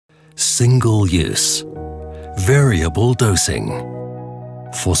single use, variable dosing.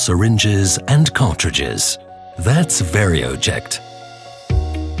 For syringes and cartridges, that's VarioJect.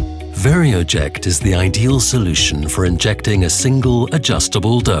 VarioJect is the ideal solution for injecting a single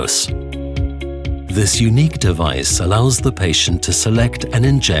adjustable dose. This unique device allows the patient to select and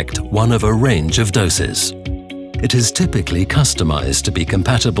inject one of a range of doses. It is typically customized to be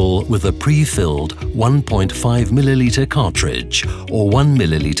compatible with a pre-filled 1.5 ml cartridge or 1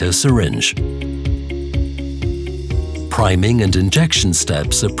 ml syringe. Priming and injection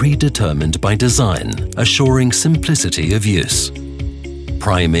steps are predetermined by design, assuring simplicity of use.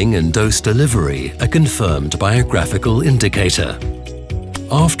 Priming and dose delivery are confirmed by a graphical indicator.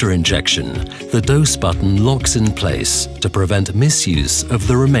 After injection, the dose button locks in place to prevent misuse of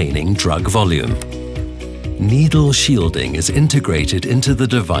the remaining drug volume. Needle shielding is integrated into the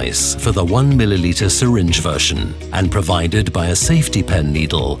device for the 1 ml syringe version and provided by a safety pen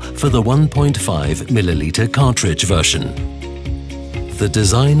needle for the 1.5 ml cartridge version. The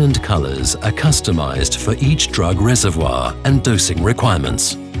design and colors are customized for each drug reservoir and dosing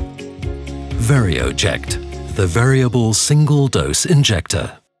requirements. VarioJect, the variable single-dose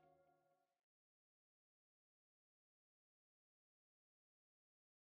injector.